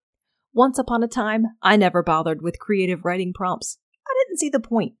Once upon a time, I never bothered with creative writing prompts. I didn't see the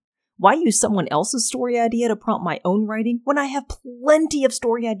point. Why use someone else's story idea to prompt my own writing when I have plenty of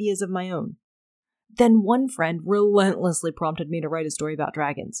story ideas of my own? Then one friend relentlessly prompted me to write a story about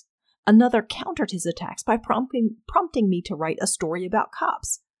dragons. Another countered his attacks by prompting me to write a story about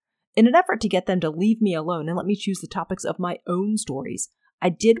cops. In an effort to get them to leave me alone and let me choose the topics of my own stories, I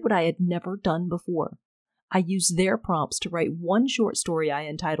did what I had never done before. I used their prompts to write one short story I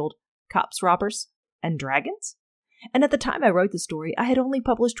entitled Cops, Robbers, and Dragons? And at the time I wrote the story, I had only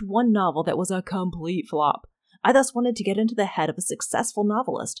published one novel that was a complete flop. I thus wanted to get into the head of a successful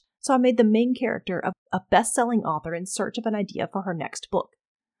novelist, so I made the main character a best-selling author in search of an idea for her next book.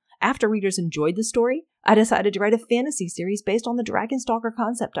 After readers enjoyed the story, I decided to write a fantasy series based on the Dragonstalker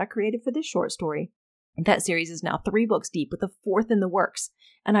concept I created for this short story. That series is now 3 books deep with a 4th in the works,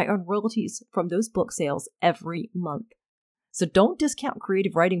 and I earn royalties from those book sales every month. So don't discount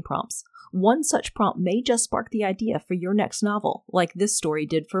creative writing prompts. One such prompt may just spark the idea for your next novel, like this story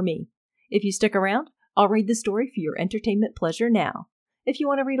did for me. If you stick around, I'll read the story for your entertainment pleasure now. If you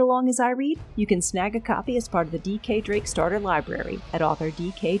want to read along as I read, you can snag a copy as part of the DK Drake Starter Library at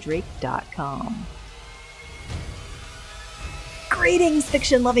authordkdrake.com. Greetings,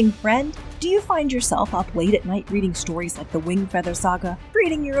 fiction-loving friend! Do you find yourself up late at night reading stories like the Wingfeather Saga,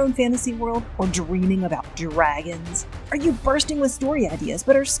 creating your own fantasy world, or dreaming about dragons? Are you bursting with story ideas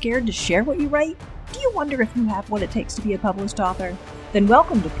but are scared to share what you write? Do you wonder if you have what it takes to be a published author? Then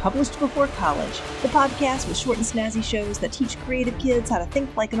welcome to Published Before College, the podcast with short and snazzy shows that teach creative kids how to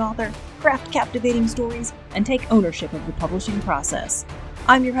think like an author, craft captivating stories, and take ownership of the publishing process.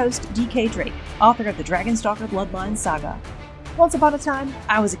 I'm your host, DK Drake, author of the Dragonstalker Bloodline Saga. Once upon a time,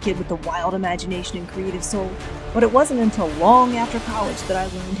 I was a kid with a wild imagination and creative soul, but it wasn't until long after college that I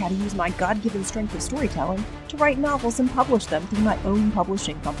learned how to use my God-given strength of storytelling to write novels and publish them through my own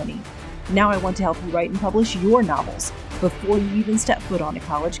publishing company. Now I want to help you write and publish your novels before you even step foot on a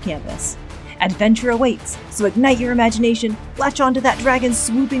college campus. Adventure awaits, so ignite your imagination, latch onto that dragon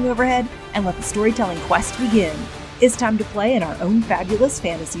swooping overhead, and let the storytelling quest begin. It's time to play in our own fabulous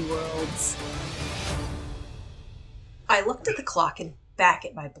fantasy worlds. I looked at the clock and back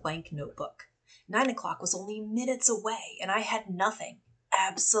at my blank notebook. 9 o'clock was only minutes away, and I had nothing.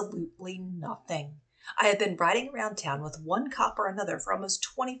 Absolutely nothing. I had been riding around town with one cop or another for almost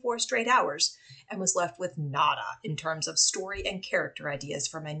 24 straight hours, and was left with nada in terms of story and character ideas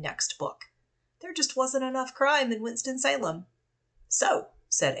for my next book. There just wasn't enough crime in Winston-Salem. "So,"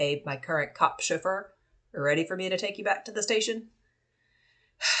 said Abe, my current cop chauffeur, "ready for me to take you back to the station?"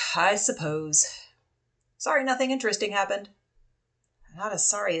 "I suppose. Sorry nothing interesting happened." "Not as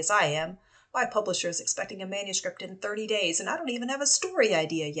sorry as I am. My publisher is expecting a manuscript in 30 days, and I don't even have a story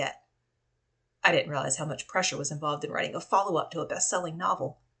idea yet." I didn't realize how much pressure was involved in writing a follow-up to a best-selling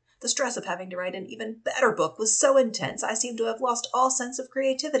novel. The stress of having to write an even better book was so intense I seemed to have lost all sense of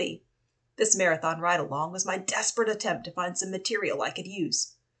creativity. This marathon ride-along was my desperate attempt to find some material I could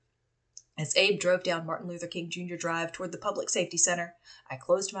use. As Abe drove down Martin Luther King Jr. Drive toward the Public Safety Center, I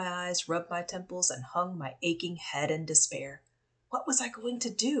closed my eyes, rubbed my temples, and hung my aching head in despair. What was I going to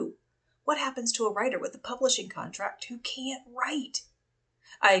do? What happens to a writer with a publishing contract who can't write?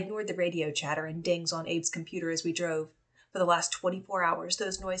 I ignored the radio chatter and dings on Abe's computer as we drove. For the last 24 hours,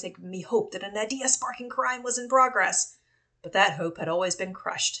 those noises had given me hope that an idea-sparking crime was in progress. But that hope had always been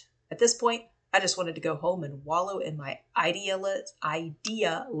crushed. At this point, I just wanted to go home and wallow in my idealess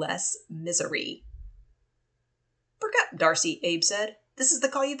misery. "Perk up, Darcy," Abe said. "This is the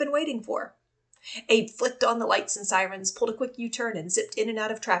call you've been waiting for." Abe flicked on the lights and sirens, pulled a quick U-turn, and zipped in and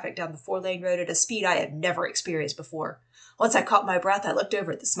out of traffic down the 4-lane road at a speed I had never experienced before. Once I caught my breath, I looked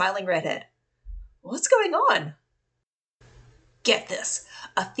over at the smiling redhead. "What's going on?" "Get this.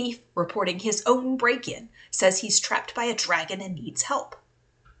 A thief reporting his own break-in says he's trapped by a dragon and needs help."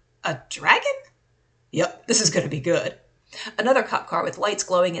 "A dragon?" "Yep, this is going to be good." Another cop car with lights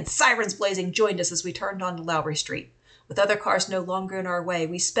glowing and sirens blazing joined us as we turned onto Lowry Street. With other cars no longer in our way,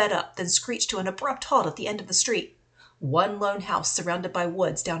 we sped up, then screeched to an abrupt halt at the end of the street. One lone house surrounded by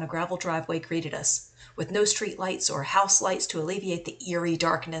woods down a gravel driveway greeted us. With no street lights or house lights to alleviate the eerie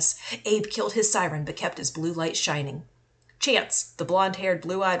darkness, Abe killed his siren but kept his blue light shining. Chance, the blonde-haired,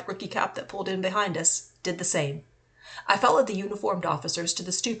 blue-eyed rookie cop that pulled in behind us, did the same. I followed the uniformed officers to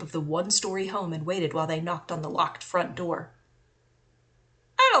the stoop of the one-story home and waited while they knocked on the locked front door.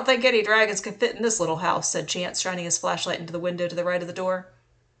 "I don't think any dragons can fit in this little house," said Chance, shining his flashlight into the window to the right of the door.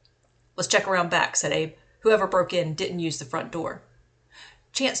 "Let's check around back," said Abe. "Whoever broke in didn't use the front door."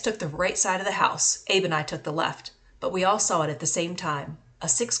 Chance took the right side of the house. Abe and I took the left, but we all saw it at the same time. A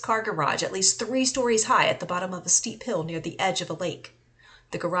 6-car garage at least 3 stories high at the bottom of a steep hill near the edge of a lake.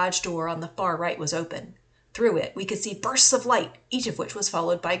 The garage door on the far right was open. Through it, we could see bursts of light, each of which was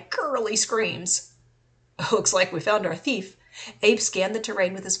followed by girly screams. Looks like we found our thief. Abe scanned the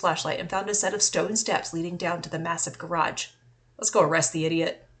terrain with his flashlight and found a set of stone steps leading down to the massive garage. Let's go arrest the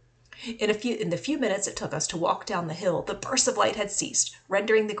idiot. In the few minutes it took us to walk down the hill, the burst of light had ceased,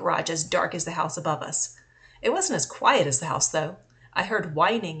 rendering the garage as dark as the house above us. It wasn't as quiet as the house, though. I heard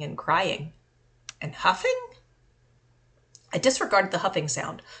whining and crying. And huffing? I disregarded the huffing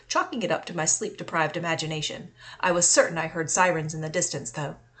sound, chalking it up to my sleep-deprived imagination. I was certain I heard sirens in the distance,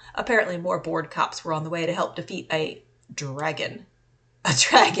 though. Apparently more bored cops were on the way to help defeat a dragon. A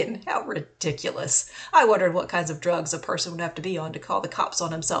dragon? How ridiculous. I wondered what kinds of drugs a person would have to be on to call the cops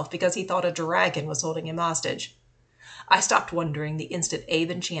on himself because he thought a dragon was holding him hostage. I stopped wondering the instant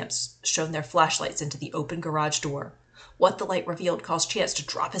Abe and Chance shone their flashlights into the open garage door. What the light revealed caused Chance to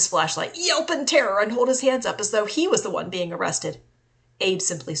drop his flashlight, yelp in terror, and hold his hands up as though he was the one being arrested. Abe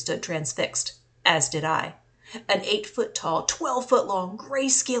simply stood transfixed, as did I. An 8-foot-tall, 12-foot-long, gray,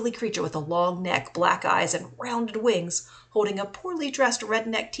 scaly creature with a long neck, black eyes, and rounded wings, holding a poorly dressed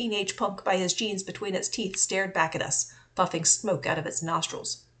redneck teenage punk by his jeans between its teeth, stared back at us, puffing smoke out of its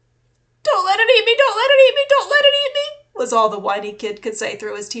nostrils. "Don't let it eat me! Don't let it eat me! Don't let it eat me!" was all the whiny kid could say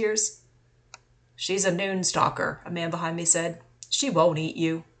through his tears. "She's a noon stalker," a man behind me said. "She won't eat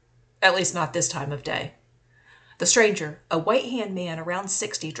you. At least not this time of day." The stranger, a white-haired man around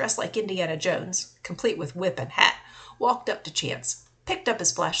 60, dressed like Indiana Jones, complete with whip and hat, walked up to Chance, picked up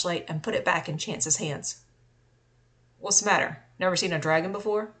his flashlight, and put it back in Chance's hands. "What's the matter? Never seen a dragon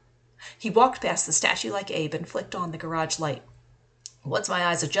before?" He walked past the statue-like Abe and flicked on the garage light. Once my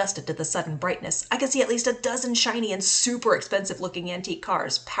eyes adjusted to the sudden brightness, I could see at least a dozen shiny and super expensive-looking antique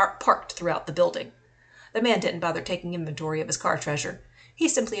cars parked throughout the building. The man didn't bother taking inventory of his car treasure. He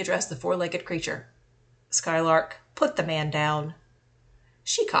simply addressed the four-legged creature. "Skylark, put the man down."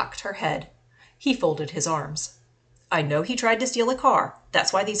 She cocked her head. He folded his arms. "I know he tried to steal a car.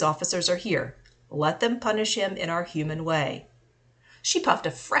 That's why these officers are here. Let them punish him in our human way." She puffed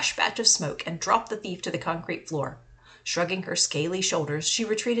a fresh batch of smoke and dropped the thief to the concrete floor. Shrugging her scaly shoulders, she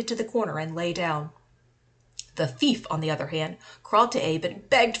retreated to the corner and lay down. The thief, on the other hand, crawled to Abe and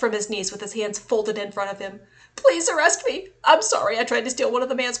begged from his knees with his hands folded in front of him. "Please arrest me. I'm sorry I tried to steal one of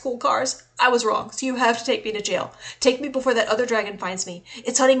the man's cool cars. I was wrong, so you have to take me to jail. Take me before that other dragon finds me.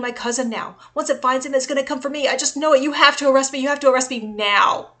 It's hunting my cousin now. Once it finds him, it's going to come for me. I just know it. You have to arrest me. You have to arrest me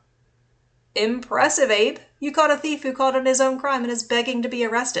now." "Impressive, Abe. You caught a thief who caught on his own crime and is begging to be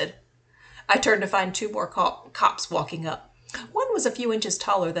arrested." I turned to find two more cops walking up. One was a few inches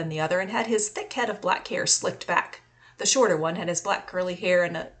taller than the other and had his thick head of black hair slicked back. The shorter one had his black curly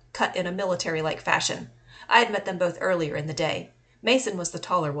hair cut in a military-like fashion. I had met them both earlier in the day. Mason was the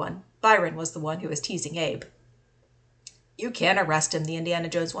taller one. Byron was the one who was teasing Abe. "You can't arrest him," the Indiana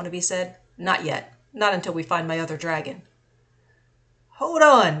Jones wannabe said. "Not yet. Not until we find my other dragon." "Hold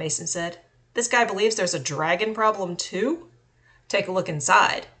on," Mason said. "This guy believes there's a dragon problem too?" "Take a look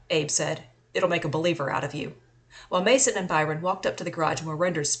inside," Abe said. "It'll make a believer out of you." While Mason and Byron walked up to the garage and were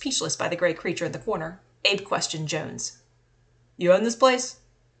rendered speechless by the gray creature in the corner, Abe questioned Jones. "You own this place?"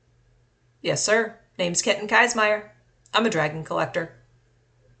 "Yes, sir. Name's Kenton Keismeyer. I'm a dragon collector."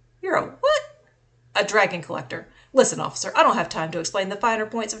 "You're a what?" "A dragon collector. Listen, officer, I don't have time to explain the finer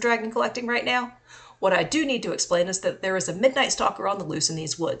points of dragon collecting right now. What I do need to explain is that there is a midnight stalker on the loose in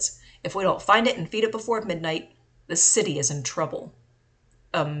these woods. If we don't find it and feed it before midnight, the city is in trouble."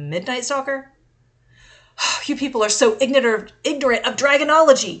 "A midnight stalker?" "You people are so ignorant of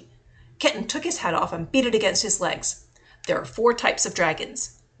dragonology." Kenton took his hat off and beat it against his legs. "There are 4 types of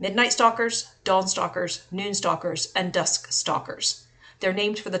dragons. Midnight stalkers, dawn stalkers, noon stalkers, and dusk stalkers. They're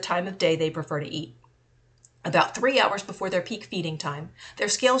named for the time of day they prefer to eat. About 3 hours before their peak feeding time, their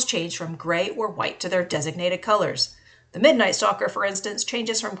scales change from gray or white to their designated colors. The midnight stalker, for instance,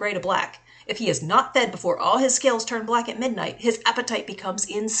 changes from gray to black. If he is not fed before all his scales turn black at midnight, his appetite becomes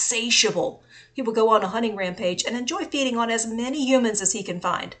insatiable. He will go on a hunting rampage and enjoy feeding on as many humans as he can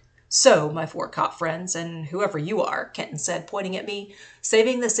find. So, my 4 cop friends, and whoever you are," Kenton said, pointing at me,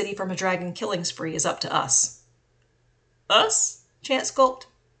 "saving the city from a dragon killing spree is up to us." "Us?" Chance gulped.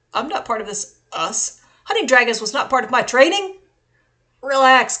 "I'm not part of this us. Hunting dragons was not part of my training."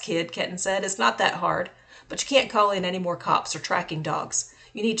 "Relax, kid," Kenton said. "It's not that hard. But you can't call in any more cops or tracking dogs.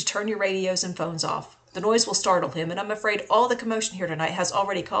 You need to turn your radios and phones off. The noise will startle him, and I'm afraid all the commotion here tonight has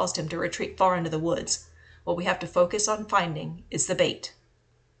already caused him to retreat far into the woods. What we have to focus on finding is the bait."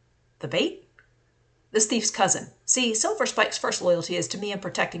 "The bait?" "This thief's cousin. See, Silver Spike's first loyalty is to me and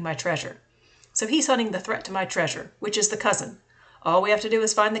protecting my treasure. So he's hunting the threat to my treasure, which is the cousin. All we have to do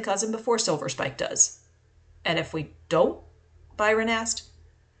is find the cousin before Silver Spike does." "And if we don't?" Byron asked.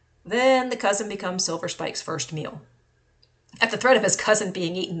 Then the cousin becomes Silver Spike's first meal. At the threat of his cousin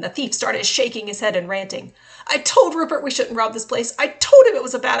being eaten, the thief started shaking his head and ranting. I told Rupert we shouldn't rob this place. I told him it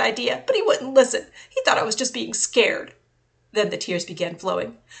was a bad idea, but he wouldn't listen. He thought I was just being scared. Then the tears began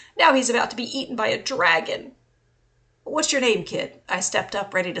flowing. Now he's about to be eaten by a dragon. What's your name, kid? I stepped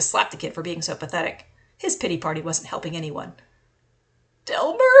up, ready to slap the kid for being so pathetic. His pity party wasn't helping anyone.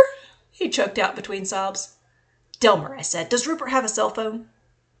 Delmer? He choked out between sobs. Delmer, I said. Does Rupert have a cell phone?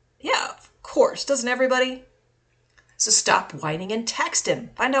 Yeah, of course. Doesn't everybody? So stop whining and text him.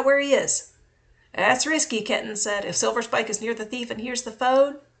 Find out where he is. That's risky, Kenton said. If Silver Spike is near the thief and hears the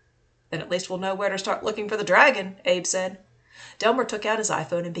phone, then at least we'll know where to start looking for the dragon, Abe said. Delmer took out his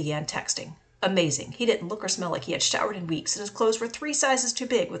iPhone and began texting. Amazing. He didn't look or smell like he had showered in weeks, and his clothes were 3 sizes too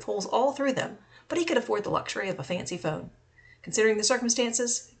big with holes all through them, but he could afford the luxury of a fancy phone. Considering the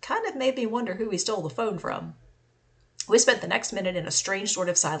circumstances, it kind of made me wonder who he stole the phone from. We spent the next minute in a strange sort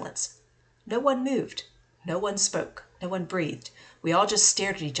of silence. No one moved. No one spoke. No one breathed. We all just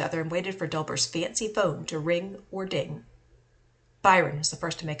stared at each other and waited for Delmer's fancy phone to ring or ding. Byron was the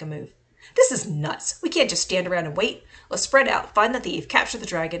first to make a move. This is nuts. We can't just stand around and wait. Let's spread out, find the thief, capture the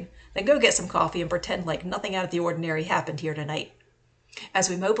dragon, then go get some coffee and pretend like nothing out of the ordinary happened here tonight. As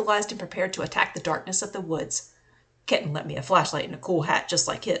we mobilized and prepared to attack the darkness of the woods, Kenton lent me a flashlight and a cool hat just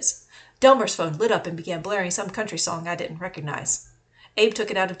like his. Delmer's phone lit up and began blaring some country song I didn't recognize. Abe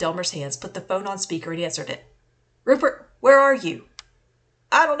took it out of Delmer's hands, put the phone on speaker, and answered it. Rupert, where are you?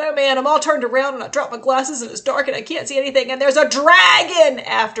 I don't know, man. I'm all turned around and I dropped my glasses and it's dark and I can't see anything and there's a dragon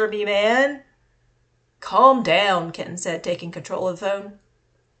after me, man. Calm down, Kenton said, taking control of the phone.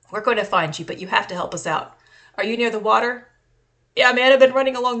 We're going to find you, but you have to help us out. Are you near the water? Yeah, man, I've been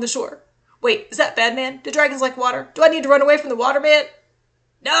running along the shore. Wait, is that bad, man? Do dragons like water? Do I need to run away from the water, man?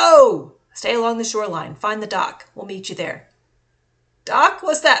 No! Stay along the shoreline. Find the dock. We'll meet you there. Dock?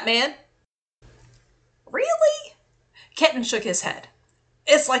 What's that, man? Really? Kenton shook his head.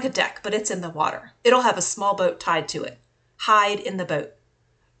 It's like a deck, but it's in the water. It'll have a small boat tied to it. Hide in the boat.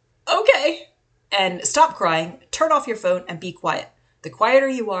 Okay. And stop crying, turn off your phone, and be quiet. The quieter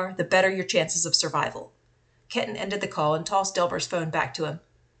you are, the better your chances of survival. Kenton ended the call and tossed Delmer's phone back to him.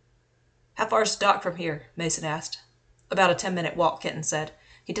 How far's the dock from here? Mason asked. About a 10-minute walk, Kenton said.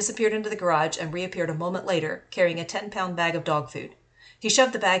 He disappeared into the garage and reappeared a moment later, carrying a 10-pound bag of dog food. He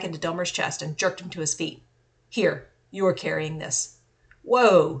shoved the bag into Delmer's chest and jerked him to his feet. Here, you're carrying this.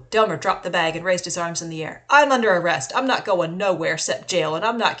 Whoa! Delmer dropped the bag and raised his arms in the air. I'm under arrest. I'm not going nowhere except jail, and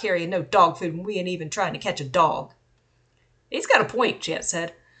I'm not carrying no dog food when we ain't even trying to catch a dog. He's got a point, Chance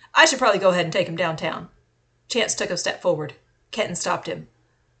said. I should probably go ahead and take him downtown. Chance took a step forward. Kenton stopped him.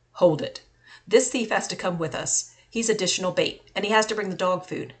 Hold it. This thief has to come with us. He's additional bait, and he has to bring the dog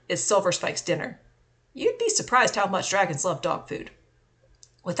food. It's Silver Spike's dinner. You'd be surprised how much dragons love dog food.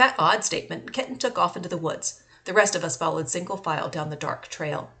 With that odd statement, Kenton took off into the woods. The rest of us followed single file down the dark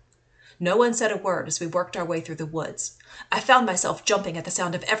trail. No one said a word as we worked our way through the woods. I found myself jumping at the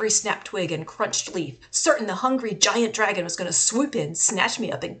sound of every snapped twig and crunched leaf, certain the hungry giant dragon was going to swoop in, snatch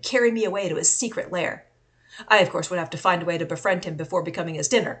me up, and carry me away to his secret lair. I, of course, would have to find a way to befriend him before becoming his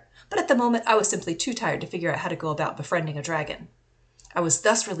dinner, but at the moment I was simply too tired to figure out how to go about befriending a dragon. I was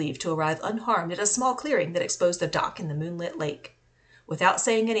thus relieved to arrive unharmed at a small clearing that exposed the dock in the moonlit lake. Without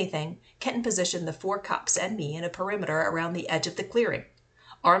saying anything, Kenton positioned the 4 cops and me in a perimeter around the edge of the clearing.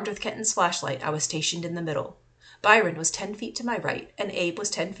 Armed with Kenton's flashlight, I was stationed in the middle. Byron was 10 feet to my right, and Abe was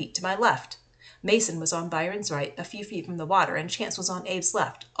 10 feet to my left. Mason was on Byron's right, a few feet from the water, and Chance was on Abe's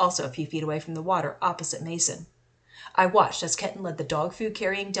left, also a few feet away from the water, opposite Mason. I watched as Kenton led the dog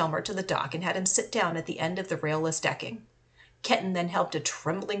food-carrying Delmer to the dock and had him sit down at the end of the railless decking. Kenton then helped a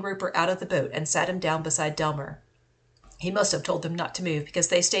trembling Rupert out of the boat and sat him down beside Delmer. He must have told them not to move because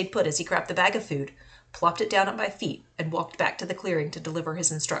they stayed put as he grabbed the bag of food, plopped it down at my feet, and walked back to the clearing to deliver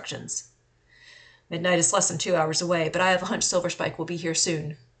his instructions. Midnight is less than 2 hours away, but I have a hunch Silver Spike will be here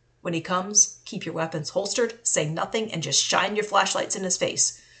soon. When he comes, keep your weapons holstered, say nothing, and just shine your flashlights in his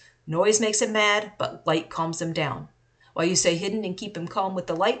face. Noise makes him mad, but light calms him down. While you stay hidden and keep him calm with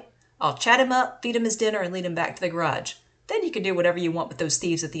the light, I'll chat him up, feed him his dinner, and lead him back to the garage. Then you can do whatever you want with those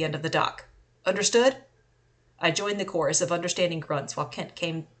thieves at the end of the dock. Understood? I joined the chorus of understanding grunts while Kent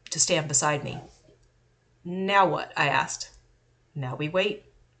came to stand beside me. Now what? I asked. Now we wait.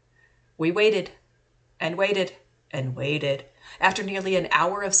 We waited, and waited, and waited. After nearly an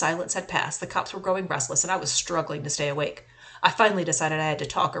hour of silence had passed, the cops were growing restless, and I was struggling to stay awake. I finally decided I had to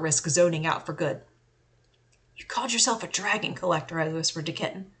talk or risk zoning out for good. You called yourself a dragon collector, I whispered to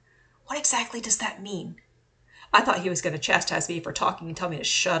Kenton. What exactly does that mean? I thought he was going to chastise me for talking and tell me to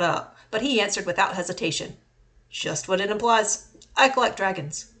shut up, but he answered without hesitation. Just what it implies. I collect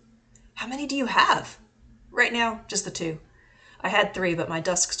dragons. How many do you have? Right now, just the 2. I had 3, but my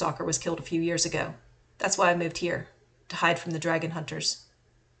Duskstalker was killed a few years ago. That's why I moved here, to hide from the dragon hunters.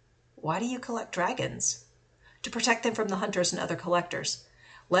 Why do you collect dragons? To protect them from the hunters and other collectors.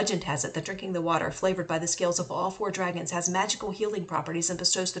 Legend has it that drinking the water flavored by the scales of all 4 dragons has magical healing properties and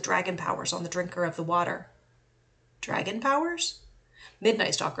bestows the dragon powers on the drinker of the water. Dragon powers?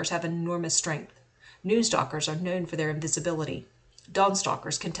 Midnight Stalkers have enormous strength. Noon Stalkers are known for their invisibility. Dawn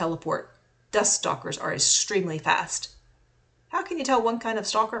Stalkers can teleport. Dusk Stalkers are extremely fast. How can you tell one kind of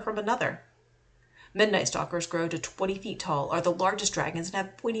stalker from another? Midnight Stalkers grow to 20 feet tall, are the largest dragons, and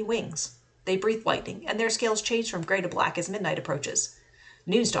have pointy wings. They breathe lightning, and their scales change from gray to black as midnight approaches.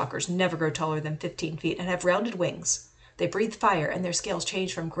 Noon Stalkers never grow taller than 15 feet and have rounded wings. They breathe fire, and their scales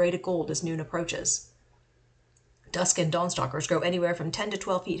change from gray to gold as noon approaches. Dusk and Dawn Stalkers grow anywhere from 10 to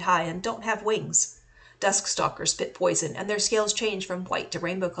 12 feet high and don't have wings. Dusk Stalkers spit poison, and their scales change from white to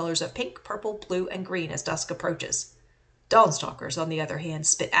rainbow colors of pink, purple, blue, and green as dusk approaches. Dawn Stalkers, on the other hand,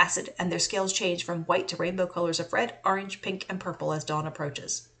 spit acid, and their scales change from white to rainbow colors of red, orange, pink, and purple as dawn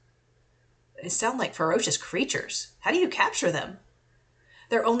approaches. They sound like ferocious creatures. How do you capture them?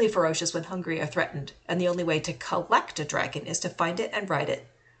 They're only ferocious when hungry or threatened, and the only way to collect a dragon is to find it and ride it.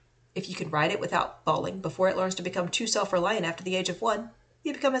 If you can ride it without falling before it learns to become too self-reliant after the age of 1,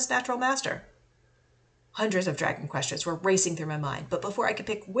 you become its natural master. Hundreds of dragon questions were racing through my mind, but before I could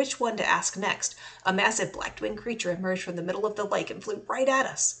pick which one to ask next, a massive black-winged creature emerged from the middle of the lake and flew right at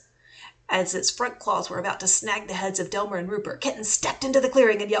us. As its front claws were about to snag the heads of Delmer and Rupert, Kenton stepped into the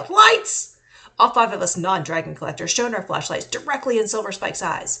clearing and yelled, "Lights!" All 5 of us non-dragon collectors shone our flashlights directly in Silver Spike's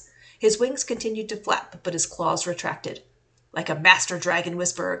eyes. His wings continued to flap, but his claws retracted. Like a master dragon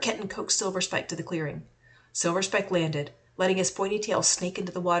whisperer, Kenton coaxed Silver Spike to the clearing. Silver Spike landed, letting his pointy tail snake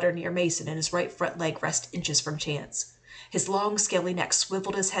into the water near Mason and his right front leg rest inches from Chance. His long, scaly neck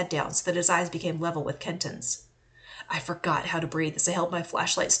swiveled his head down so that his eyes became level with Kenton's. I forgot how to breathe as I held my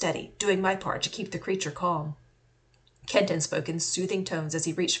flashlight steady, doing my part to keep the creature calm. Kenton spoke in soothing tones as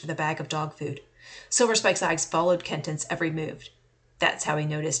he reached for the bag of dog food. Silver Spike's eyes followed Kenton's every move. That's how he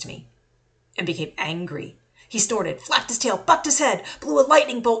noticed me. And became angry. He snorted, flapped his tail, bucked his head, blew a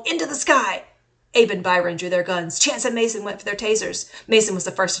lightning bolt into the sky. Abe and Byron drew their guns. Chance and Mason went for their tasers. Mason was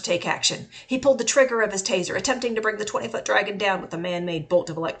the first to take action. He pulled the trigger of his taser, attempting to bring the 20-foot dragon down with a man-made bolt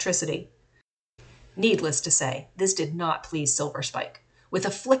of electricity. Needless to say, this did not please Silver Spike. With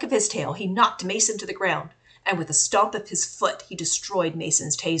a flick of his tail, he knocked Mason to the ground, and with a stomp of his foot, he destroyed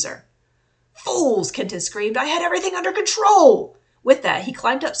Mason's taser. "Fools!" Kenton screamed. "I had everything under control!" With that, he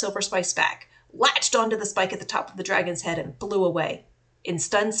climbed up Silver Spike's back, latched onto the spike at the top of the dragon's head, and flew away. In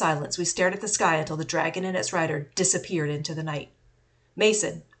stunned silence, we stared at the sky until the dragon and its rider disappeared into the night.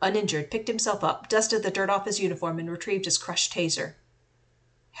 Mason, uninjured, picked himself up, dusted the dirt off his uniform, and retrieved his crushed taser.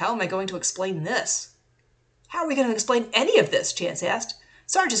 "How am I going to explain this?" "How are we going to explain any of this?" Chance asked.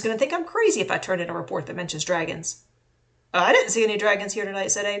 "Sarge is going to think I'm crazy if I turn in a report that mentions dragons." "I didn't see any dragons here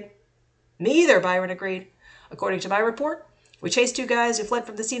tonight," said Abe. "Me either," Byron agreed. "According to my report, we chased 2 guys who fled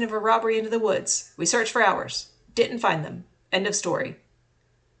from the scene of a robbery into the woods. We searched for hours. Didn't find them. End of story."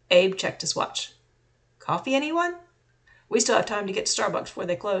 Abe checked his watch. "Coffee, anyone?" "We still have time to get to Starbucks before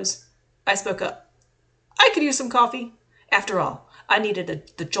they close." I spoke up. "I could use some coffee." After all, I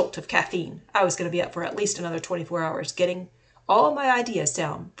needed the jolt of caffeine. I was going to be up for at least another 24 hours, getting all my ideas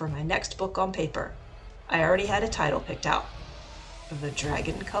down for my next book on paper. I already had a title picked out. The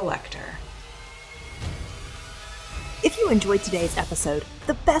Dragon Collector. If you enjoyed today's episode,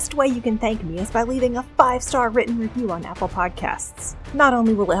 the best way you can thank me is by leaving a 5-star written review on Apple Podcasts. Not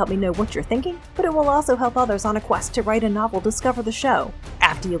only will it help me know what you're thinking, but it will also help others on a quest to write a novel discover the show.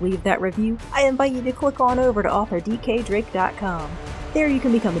 After you leave that review, I invite you to click on over to authordkdrake.com. There you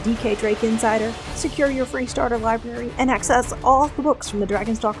can become a DK Drake Insider, secure your free starter library, and access all the books from the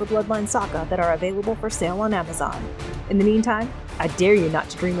Dragonstalker Bloodline saga that are available for sale on Amazon. In the meantime, I dare you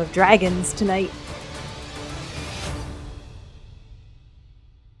not to dream of dragons tonight.